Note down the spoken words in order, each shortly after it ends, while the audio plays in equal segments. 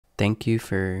Thank you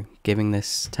for giving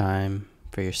this time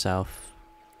for yourself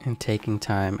and taking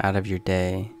time out of your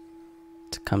day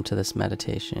to come to this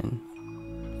meditation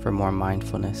for more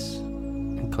mindfulness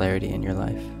and clarity in your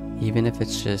life. Even if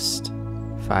it's just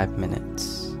 5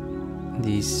 minutes,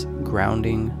 these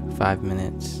grounding 5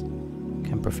 minutes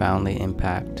can profoundly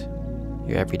impact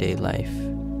your everyday life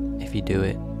if you do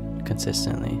it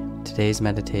consistently. Today's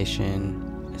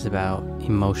meditation is about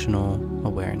emotional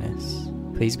awareness.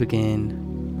 Please begin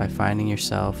by finding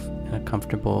yourself in a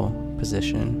comfortable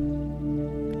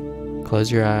position.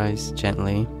 Close your eyes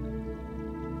gently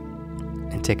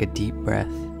and take a deep breath.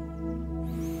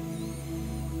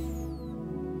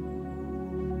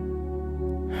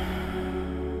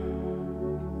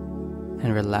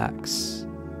 And relax.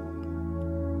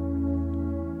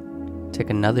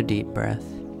 Take another deep breath.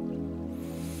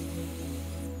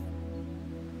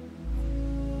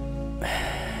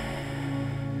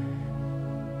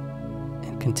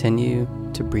 And continue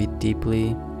to breathe deeply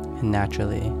and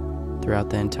naturally throughout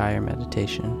the entire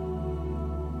meditation.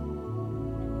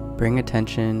 Bring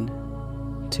attention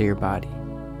to your body.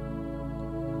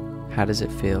 How does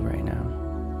it feel right now?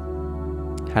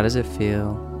 How does it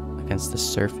feel against the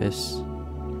surface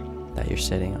that you're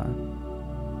sitting on?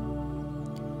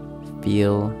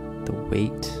 Feel the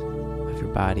weight of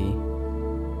your body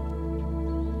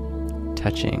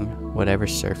touching whatever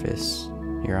surface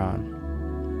you're on.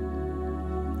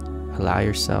 Allow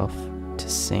yourself to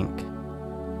sink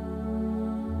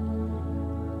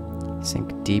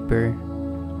deeper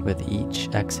with each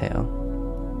exhale.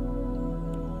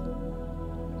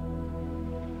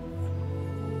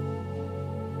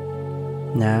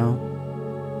 Now,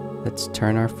 let's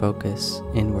turn our focus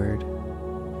inward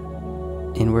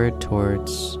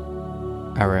towards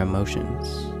our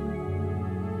emotions,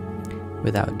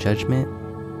 without judgment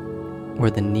or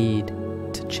the need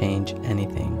to change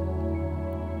anything.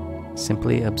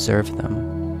 Simply observe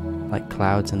them like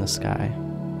clouds in the sky.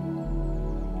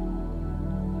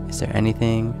 Is there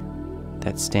anything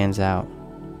that stands out?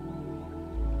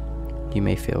 You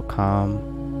may feel calm,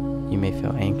 you may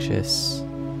feel anxious,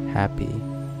 happy,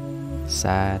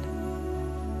 sad,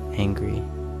 angry.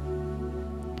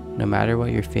 No matter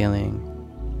what you're feeling,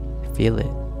 feel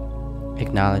it,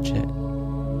 acknowledge it,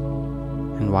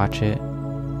 and watch it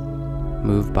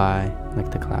move by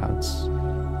like the clouds.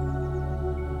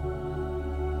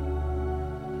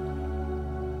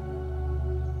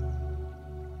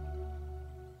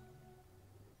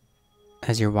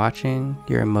 As you're watching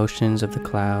your emotions of the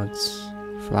clouds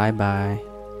fly by,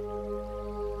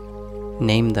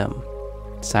 name them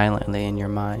silently in your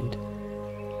mind.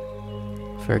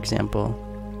 For example,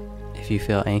 if you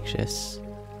feel anxious,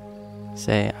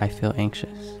 say, "I feel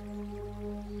anxious."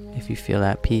 If you feel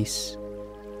at peace,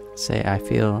 say, "I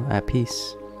feel at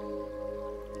peace."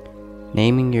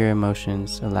 Naming your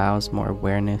emotions allows more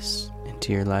awareness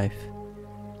into your life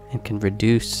and can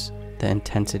reduce the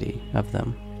intensity of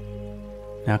them.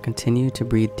 Now continue to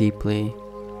breathe deeply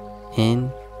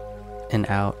in and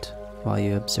out while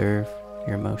you observe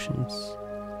your emotions.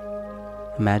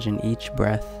 Imagine each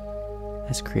breath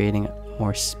as creating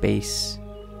more space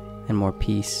and more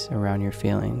peace around your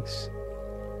feelings.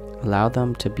 Allow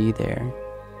them to be there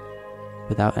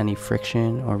without any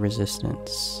friction or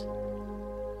resistance.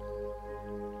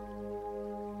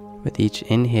 With each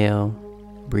inhale,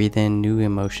 breathe in new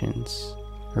emotions,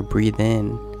 or breathe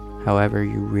in however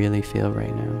you really feel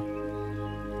right now.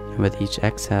 And with each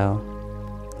exhale,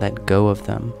 let go of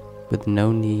them with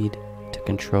no need to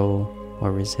control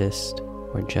or resist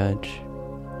or judge.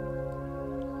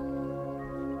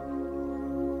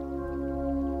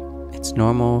 It's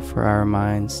normal for our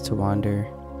minds to wander.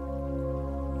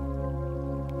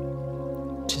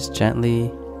 Just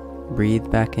gently breathe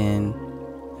back in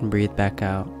and breathe back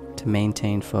out to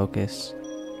maintain focus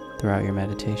throughout your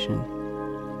meditation.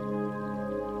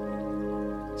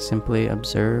 Simply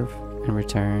observe and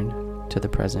return to the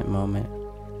present moment.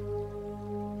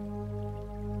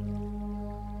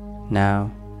 Now,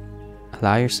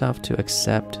 allow yourself to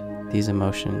accept these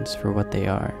emotions for what they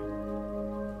are.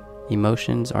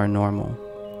 Emotions are normal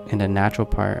and a natural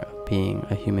part of being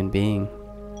a human being.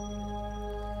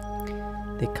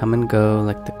 They come and go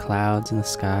like the clouds in the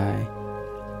sky.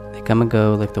 They come and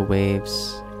go like the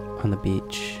waves on the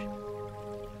beach.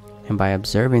 And by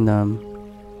observing them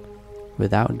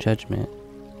without judgment,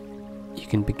 you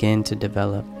can begin to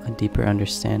develop a deeper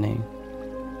understanding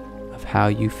of how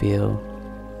you feel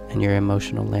and your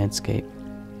emotional landscape.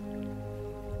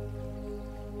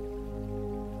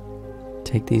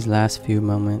 Take these last few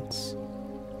moments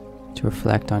to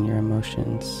reflect on your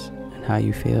emotions and how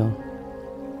you feel.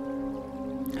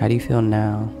 How do you feel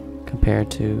now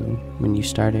compared to when you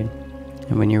started.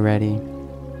 And when you're ready,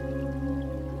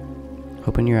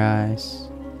 open your eyes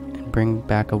and bring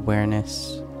back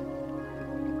awareness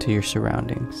to your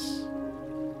surroundings.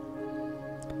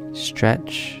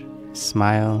 Stretch,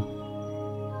 smile,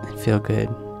 and feel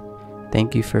good.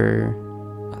 Thank you for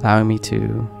allowing me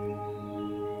to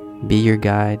be your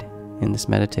guide in this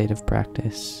meditative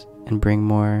practice and bring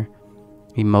more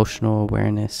emotional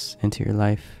awareness into your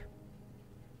life.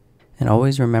 And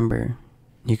always remember,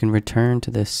 you can return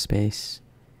to this space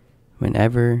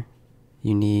whenever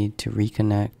you need to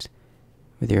reconnect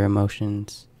with your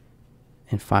emotions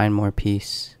and find more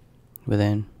peace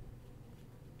within.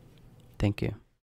 Thank you.